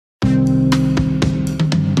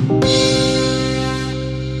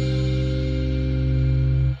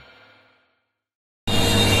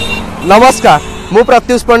नमस्कार मु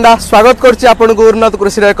प्रत्युष पंडा स्वागत करुच्ची आपन को उन्नत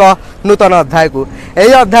कृषि एक नूतन अध्याय को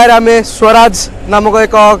यही अध्याय आम स्वराज नामक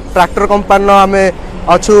एक ट्रैक्टर कंपानी आम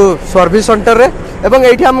अच्छु सर्विस सेंटर रे एवं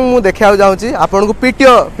ये आम मुझे देखा चाहूँगी आपन को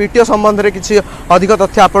पीटीओ संबंध में किसी अधिक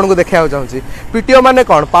तथ्य आपन को देखा चाहूँगी पीटीओ माने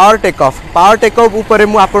कौन पावर टेक ऑफ उपर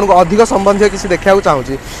मुझे अधिक संबंधी किसी देखा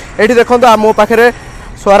चाहूँगी ये देखो मो पाखे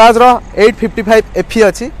स्वराज 855 FE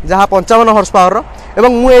अच्छी जहाँ 55 हॉर्स पावर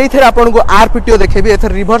एवं मुझे आपको आरपीटीओ देखेबी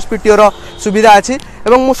एथर रिवर्स पीटीओ रो सुविधा अच्छी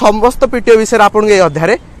एवं मु समस्त पीटीओ विषय आपको ये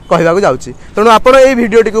अध्याय कहवाक जाऊँगी तेणु आपड़ ये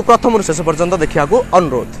भिडियोटी को प्रथम शेष पर्यंत देखा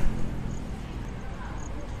अनुरोध।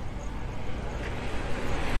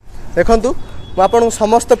 देखु मुझे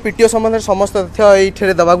समस्त पीटीओ संबंध में समस्त तथ्य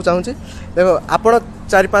ये देवाक चाहूँगी देखो आपड़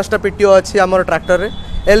 4-5टा पीटीओ अच्छी आम ट्रैक्टर रे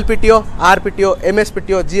एलपीटीओ आरपीटीओ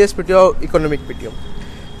एमएसपीटीओ जीएसपीटीओ इकोनॉमिक पीटीओ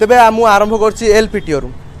तेज मुझे आरंभ कर एलपीटीओ रू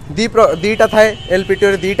दीटा थाए एलपीटीओ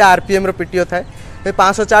दीटा आरपीएम रो पीटीओ थाए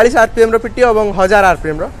 540 आरपीएम रो पीटीओ और 1000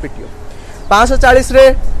 आरपीएम रो पीटीओ 540 रे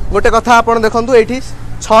गोटे कथा आप देखूँ ये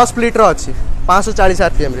 6 स्प्लिट रो अच्छी 540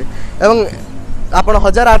 आरपीएम रे एवं आप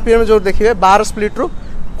 1000 आरपीएम जो देखिए 12 स्प्लिट रु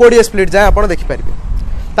 20 स्प्लिट जाए आप देखिपारे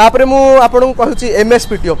तापर मुझे कहूँ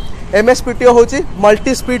एमएसपीटीओ हूँ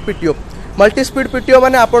मल्टी स्पीड पीटीओ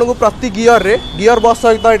माने आपन को प्रति गियर बस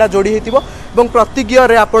सहित यहाँ जोड़ी होती प्रति गियर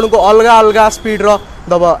रे आपन को अलग स्पीड रो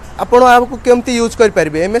दब आपड़ आपको केमती यूज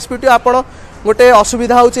करेंगे एमएसपीटीओ आपड़ गोटे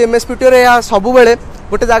असुविधा हो एमएसपीटीओ रे सब बेले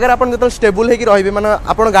गोटे जगह आप जो स्टेबल होगी रही मैंने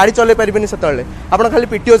आप गाड़ी चल पारे से आप खाली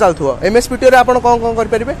पीटीओ चलुव एमएसपीटीओ रे आप कौन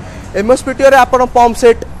करेंगे एमएसपीटीओ रे आप पंप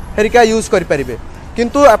सेट हेरिका यूज करेंगे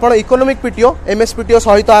किंतु आप इकोनॉमिक पीटीओ एमएसपीटीओ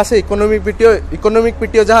सहित आसे इकोनॉमिक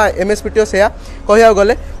पीटीओ जहाँ एमएसपीटीओ से कहया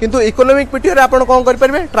गले किंतु इकोनॉमिक पीटीओ रे आप कौन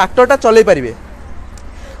करेंगे ट्रैक्टरटा चल पारे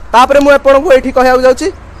तापर मुझे ये कहया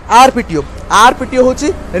जाऊँगी आरपीटीओ हूँ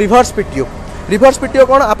रिवर्स पीटीओ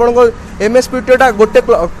कौन आपन को एमएसपीटीओटा गोटे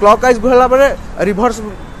क्लॉकवाइज घूरला बेले रिवर्स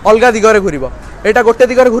अलग दिगरे घूर यहाँ गोटे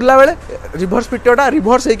दिगरे घूरला बेले रिवर्स पीटीओटा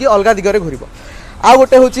रिवर्स होगी अलग दिगरे घूर आउ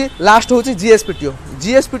गोटे हूँ लास्ट हूँ जीएसपीटीओ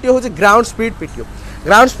हूँ ग्राउंड स्पीड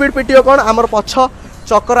पीटीओ कौन आमर पछ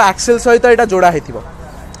चक्कर एक्सेल सहित यहाँ जोड़ा हो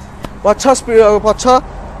पछ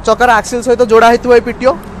चक्कर एक्सेल सहित जोड़ा हो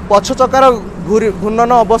पीटीओ पछ चक्कर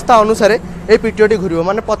घूर्णन अवस्था अनुसार ये पीटीओटी घूर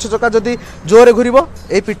माने पछ चक्का जदि जोरे घूर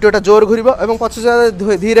ये पीटीओटा जोर घूर और पछ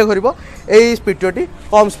चक्का धीरे घूर यही पीटीओटी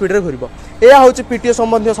कम स्पीड रे घूर यह हूँ पीटीओ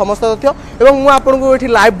संबंधी समस्त तथ्य और मुझे आपको ये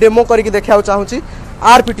लाइव डेमो करके देखा चाहूँगी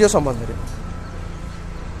आरपीटीओ संबंध में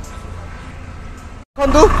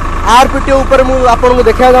देखो आरपीटीओ उपर मुझे आपको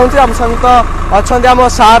देखा चाहूँगी आम सहित अच्छा आम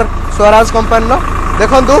सार स्वराज कंपानी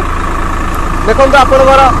देखु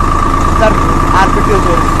आपणकर सर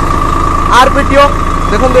आरपीटीओ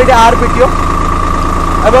देखो ये आरपीटीओ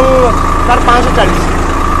एवं तार 540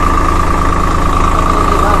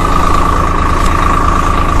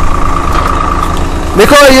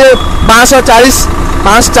 देखो ये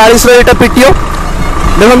 540 रो पीटीओ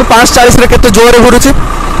देखो 540 रे केते जोर घुरुची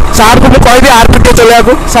सार को मुझे कह आरपीटीओ चलने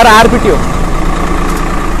को सर आरपीटीओ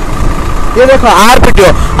ये देखो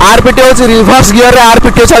आरपीटीओ हूँ रिवर्स गियर रे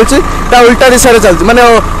आरपीटीओ चलती उल्टा दिशा चलती माने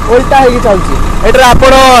उल्टा है चलती एटा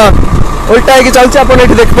आपण उल्टा है चलती आप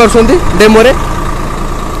देख पार्टी डेमो रे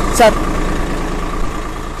सर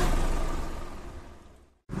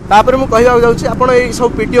तापर मुझे कहवाक जाऊँगी आप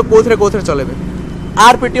सब पीटीओ कौन चलेबे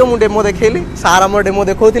आरपीटीओ मुझे डेमो देखली सार आम डेमो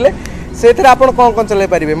देखते से कौन कौन चल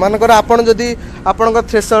पारे मानकर आपड़ जदि आपण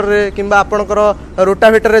थ्रेसर रे किंबा आपणकर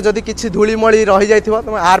रोटावेटर रे जदि किसी धूलीमली रही जाइथिबो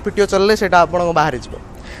त आरपीटीओ चलले सेटा आपण बाहर जिवो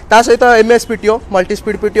ता सहित एमएसपीटीओ मल्टी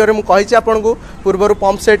स्पीड पीटीओ रे मु कहिछि आपनको पूर्वरु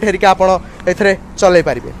पंप सेट हेरिका आपण एथरे चलै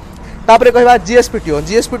पारिबे तापर कहबा जीएसपीटीओ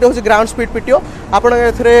हूँ ग्राउंड स्पीड पीटीओ आपण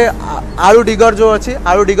एथरे आलू डिगर जो अच्छी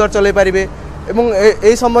आलू डिगर चलै पारिबे एवं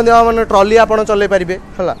एई संबंधी माने ट्रॉली आपण चलै पारिबे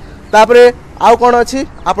हला तापर आउ कोन अछि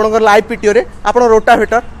आपणकर लाइव पीटीओ रे आपण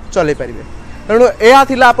रोटावेटर चलै पारिबे तेणु यह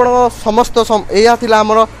थिला आपण समस्त यह थिला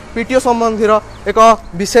हमर पीटीओ संबंधी एक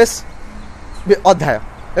विशेष अध्याय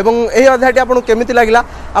एवं यही अध्यायटी आपको केमिति लागला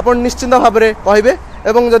आपण निश्चिंत भाव में कहिबे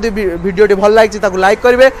एवं जदि वीडियोटी भल लागिछि ताकू लाइक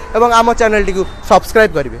करिवे एवं आम चैनल टी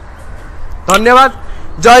सब्सक्राइब करिवे। धन्यवाद।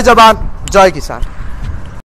 जय जवान जय किसान।